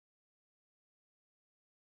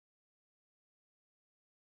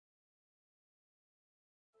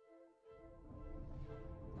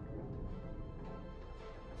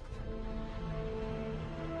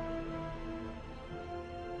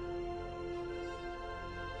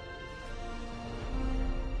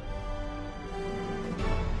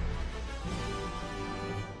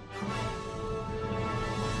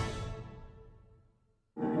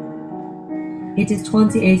It is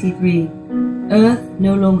 2083. Earth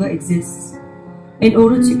no longer exists. In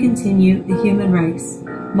order to continue the human race,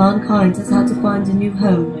 mankind has had to find a new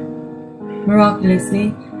home.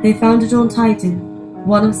 Miraculously, they found it on Titan,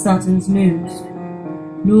 one of Saturn's moons.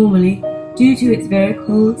 Normally, due to its very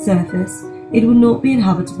cold surface, it would not be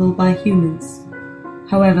inhabitable by humans.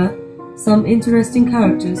 However, some interesting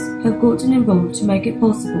characters have gotten involved to make it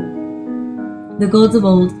possible. The gods of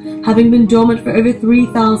old, having been dormant for over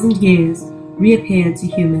 3,000 years, reappeared to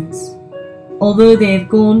humans. Although they have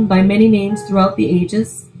gone by many names throughout the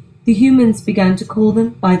ages, the humans began to call them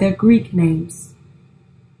by their Greek names.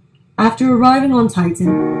 After arriving on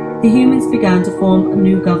Titan, the humans began to form a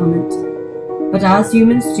new government. But as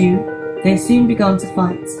humans do, they soon began to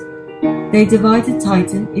fight. They divided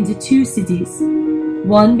Titan into two cities.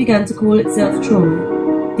 One began to call itself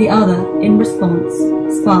Troy, the other, in response,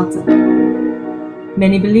 Sparta.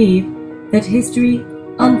 Many believe that history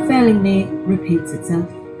unfailingly repeats itself.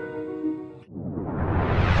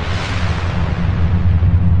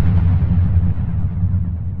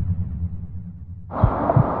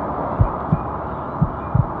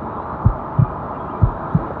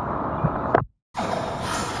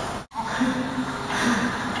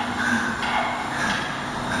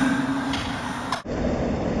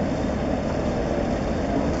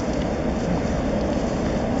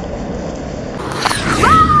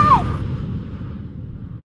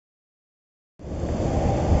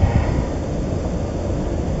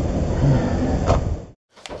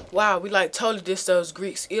 Wow, we like totally dissed those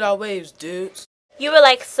Greeks. Eat our waves, dudes. You were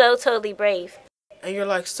like so totally brave. And you're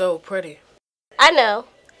like so pretty. I know.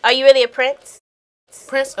 Are you really a prince?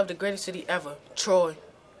 Prince of the greatest city ever, Troy.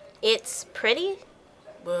 It's pretty?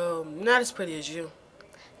 Well, not as pretty as you.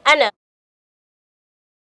 I know.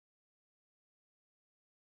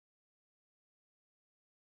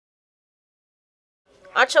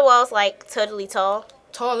 Aren't your walls like totally tall?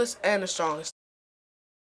 Tallest and the strongest.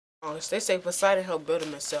 They say Poseidon helped build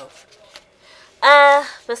him himself.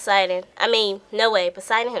 Poseidon. No way.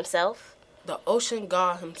 Poseidon himself? The ocean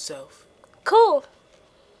god himself. Cool.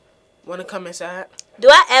 Wanna come inside? Do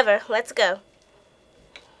I ever? Let's go.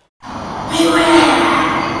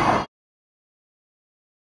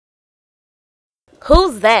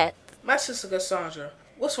 Who's that? My sister Cassandra.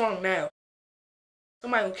 What's wrong now?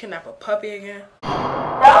 Somebody gonna kidnap a puppy again?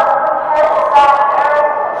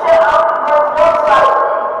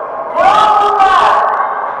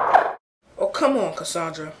 Oh, come on,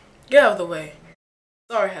 Cassandra. Get out of the way.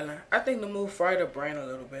 Sorry, Helen. I think the move fried her brain a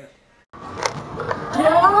little bit.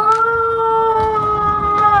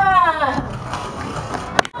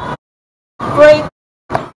 Break.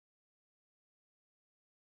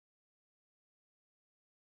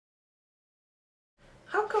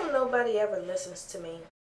 How come nobody ever listens to me?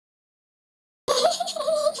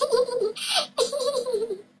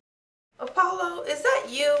 Apollo, is that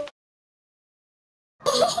you?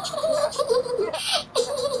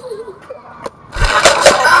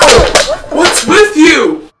 What's with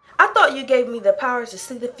you? I thought you gave me the powers to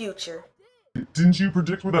see the future. Didn't you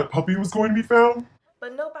predict where that puppy was going to be found?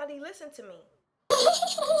 But nobody listened to me.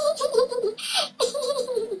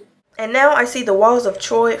 And now I see the walls of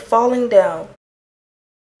Troy falling down.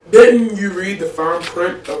 Didn't you read the fine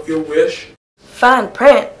print of your wish? Fine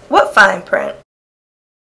print? What fine print?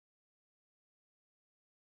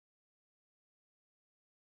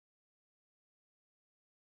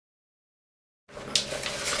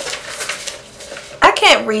 I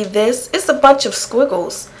can't read this. It's a bunch of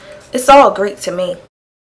squiggles. It's all Greek to me.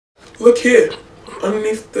 Look here.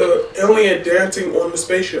 Underneath the alien dancing on the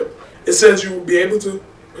spaceship, it says you will be able to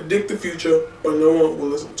predict the future, but no one will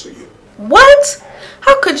listen to you. What?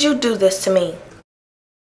 How could you do this to me?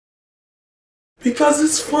 Because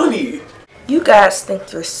it's funny. You guys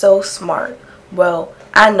think you're so smart. Well,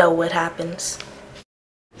 I know what happens.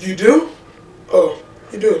 You do? Oh,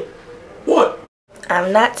 you do. What?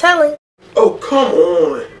 I'm not telling. Oh, come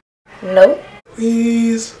on. Nope.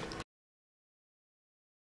 Please.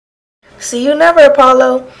 See you never,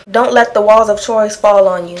 Apollo. Don't let the walls of Troy fall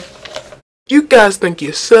on you. You guys think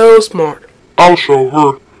you're so smart. I'll show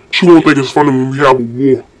her. She won't think it's funny when we have a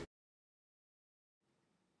war.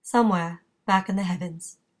 Somewhere back in the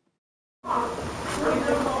heavens.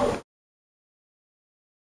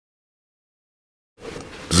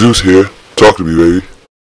 Zeus here. Talk to me, baby.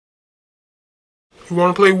 You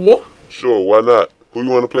want to play war? Sure, why not? Who you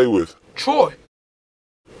want to play with? Troy.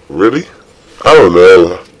 Really? I don't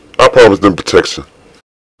know. I promised them protection.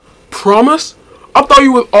 Promise? I thought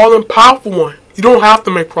you were the all-powerful one. You don't have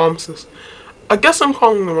to make promises. I guess I'm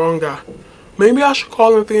calling the wrong guy. Maybe I should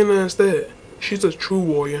call Athena instead. She's a true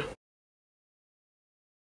warrior.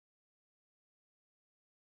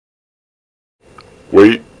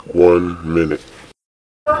 Wait 1 minute.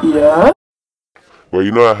 Yeah? Well,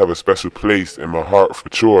 you know I have a special place in my heart for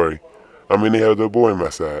Troy. I mean, they have their boy on my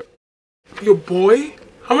side. Your boy?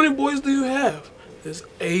 How many boys do you have? There's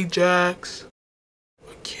Ajax,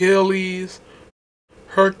 Achilles,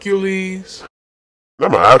 Hercules.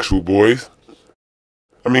 Not my actual boys.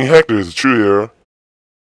 I mean, Hector is a true hero.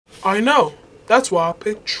 I know. That's why I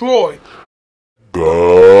picked Troy.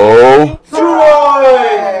 Go!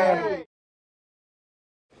 Troy!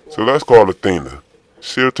 So let's call Athena.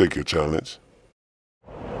 She'll take your challenge.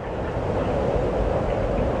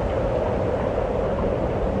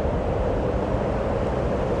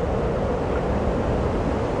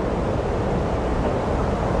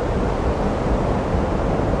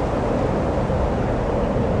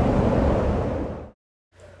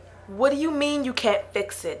 What do you mean you can't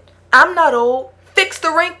fix it? I'm not old. Fix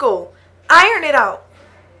the wrinkle. Iron it out.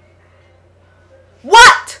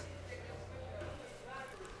 What?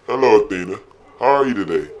 Hello, Athena. How are you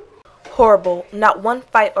today? Horrible. Not one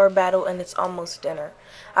fight or battle, and it's almost dinner.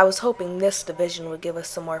 I was hoping this division would give us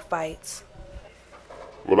some more fights.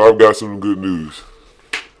 Well, I've got some good news.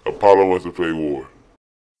 Apollo wants to play war.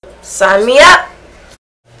 Sign me up!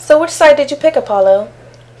 So which side did you pick, Apollo?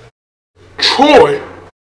 Troy!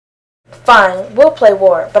 Fine, we'll play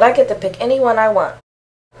war, but I get to pick anyone I want.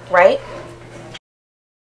 Right?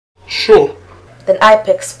 Sure. Then I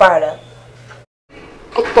pick Sparta.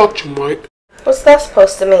 I thought you might. What's that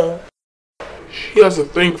supposed to mean? She has a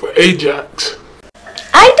thing for Ajax.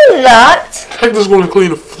 I do not. Hector's gonna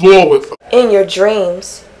clean the floor with her. In your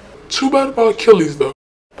dreams. Too bad about Achilles, though.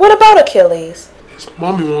 What about Achilles? His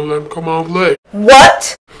mommy won't let him come out and play.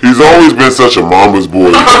 What? He's always been such a mama's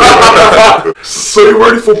boy. So you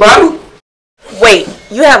ready for battle? Wait,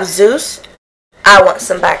 you have Zeus? I want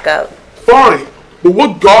some backup. Fine, but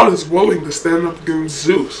what god is willing to stand up against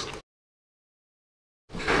Zeus?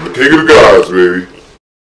 The king of the gods, baby.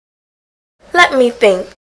 Let me think.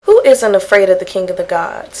 Who isn't afraid of the king of the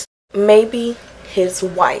gods? Maybe his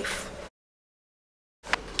wife.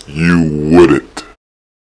 You wouldn't.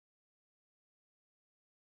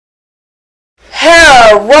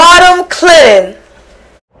 Hera Rodham Clinton.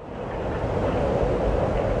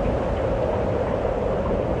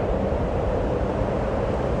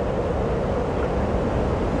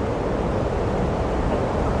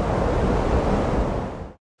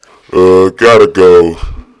 Gotta go.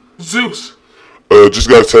 Zeus. Just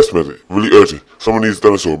got a text message. Really urgent. Someone needs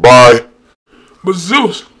to so bye. But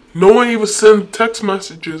Zeus, no one even sends text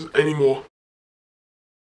messages anymore.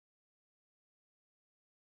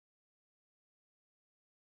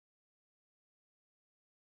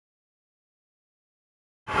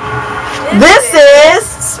 This is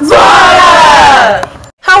Sparta!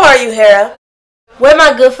 How are you, Hera? Where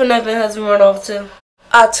my good-for-nothing husband run off to?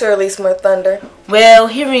 Out to release more thunder. Well,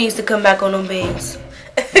 he needs to come back on them beans.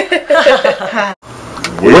 Wait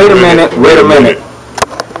a minute.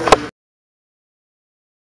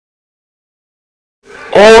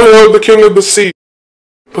 All hail the king of the sea,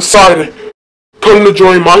 Poseidon. Come to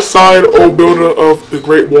join my side, O builder of the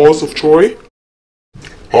great walls of Troy.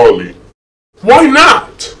 Hardly. Why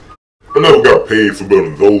not? I never got paid for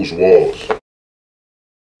building those walls.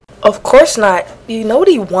 Of course not. You know what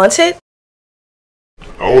he wanted?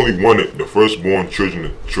 I only wanted the firstborn children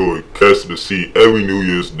of Troy cast to the sea every New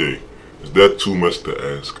Year's Day. Is that too much to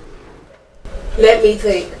ask? Let me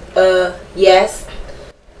think. Yes.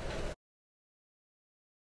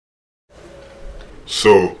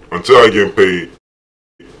 So, until I get paid,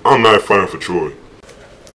 I'm not fighting for Troy.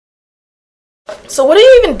 So what are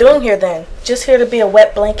you even doing here then? Just here to be a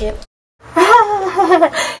wet blanket?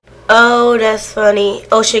 Oh, that's funny.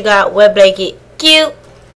 Osha got wet blanket. Cute.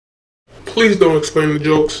 Please don't explain the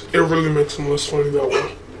jokes. It really makes them less funny that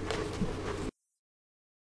way.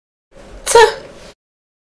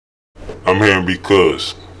 I'm here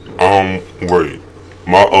because I'm worried.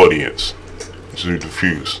 My audience is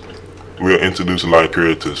confused. We'll introduce a lot of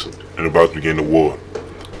characters and about to begin the war.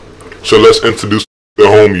 So let's introduce the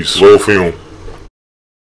homies. Roll film.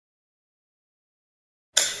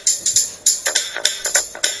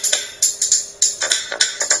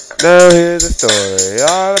 Now here's a story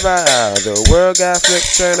all about how the world got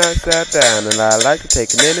flipped, turned upside down, and I'd like to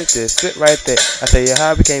take a minute to sit right there. I'll tell you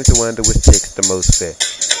how I became to wonder which chick's the most fit.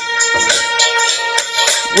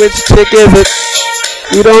 Which chick is it?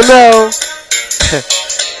 We don't know.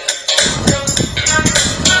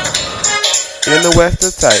 In the west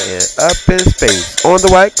of Titan, up in space, on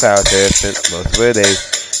the white clouds, has spent most of her days.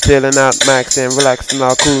 chilling out, maxing, relaxing,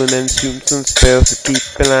 all cooling and shooting some spells to keep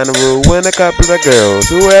in line the rule. When a couple of girls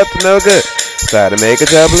who were up to no good started making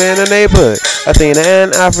trouble in the neighborhood. Athena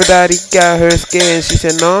and Aphrodite got her skin. She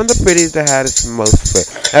said, no, I'm the prettiest, the hottest, most fair.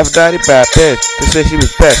 Aphrodite bowed there to say she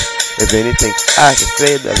was best. If anything, I could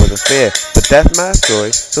say that wasn't fair, but that's my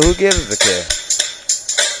story, so who gives a care?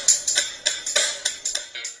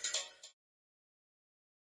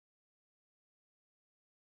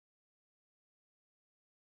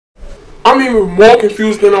 I'm even more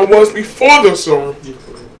confused than I was before the song.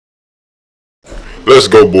 Let's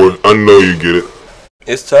go, boy. I know you get it.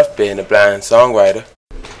 It's tough being a blind songwriter.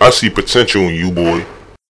 I see potential in you, boy.